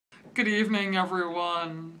Good evening,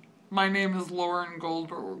 everyone. My name is Lauren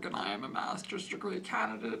Goldberg, and I am a master's degree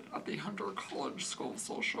candidate at the Hunter College School of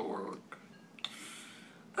Social Work.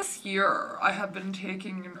 This year, I have been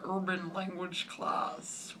taking an urban language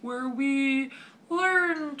class where we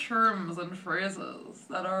learn terms and phrases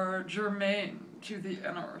that are germane to the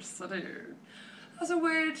inner city as a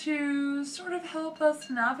way to sort of help us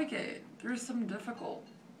navigate through some difficult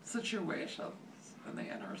situations in the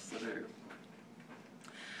inner city.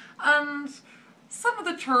 And some of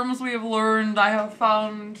the terms we have learned I have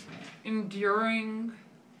found endearing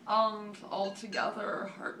and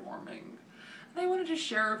altogether heartwarming. And I wanted to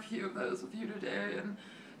share a few of those with you today and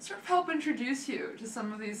sort of help introduce you to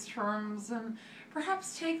some of these terms and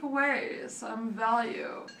perhaps take away some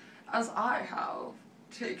value as I have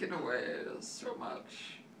taken away so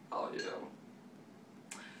much value.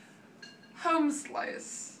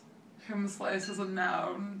 Homeslice. Homeslice is a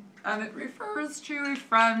noun, and it refers to a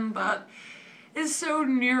friend that is so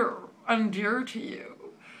near and dear to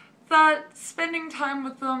you that spending time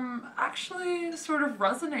with them actually sort of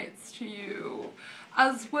resonates to you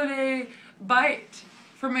as would a bite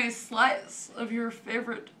from a slice of your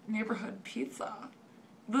favorite neighborhood pizza.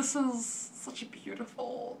 This is such a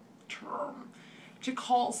beautiful term to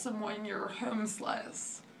call someone your home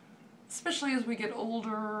slice, especially as we get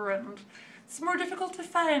older and it's more difficult to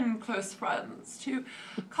find close friends. To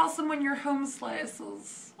call someone your home slice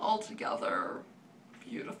is altogether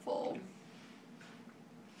beautiful.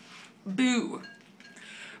 Boo.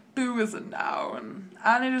 Boo is a noun,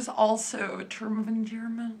 and it is also a term of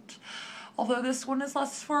endearment, although this one is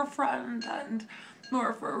less for a friend and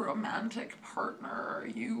more for a romantic partner.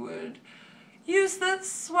 You would use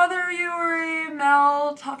this whether you are a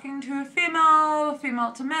male talking to a female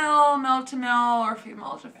to male, or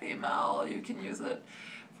female to female. You can use it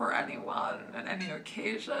for anyone at any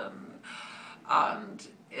occasion. And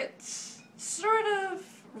it sort of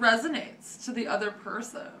resonates to the other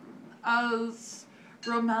person as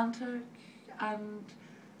romantic and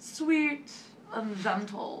sweet and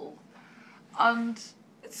gentle. And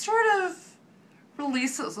it sort of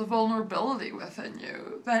releases a vulnerability within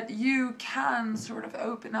you that you can sort of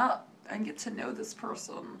open up and get to know this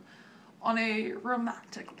person on a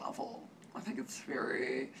romantic level. I think it's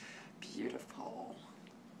very beautiful.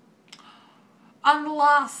 And the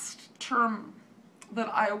last term that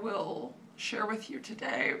I will share with you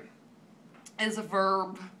today is a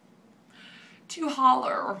verb. To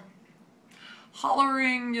holler.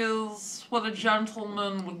 Hollering is what a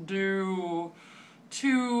gentleman would do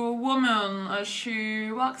to a woman as she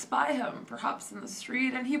walks by him, perhaps in the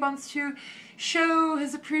street, and he wants to show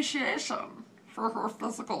his appreciation for her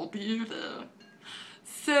physical beauty.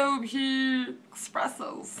 So he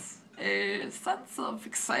expresses a sense of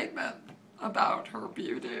excitement about her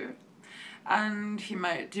beauty. And he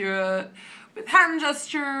might do it with hand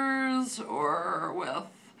gestures, or with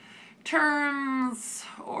terms,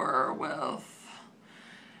 or with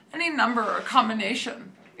any number or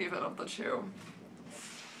combination even of the two.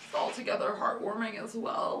 Altogether heartwarming as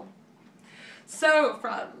well. So,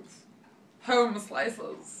 friends, home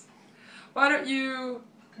slices, why don't you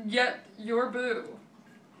get your boo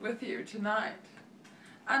with you tonight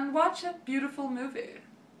and watch a beautiful movie.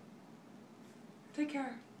 Take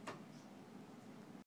care.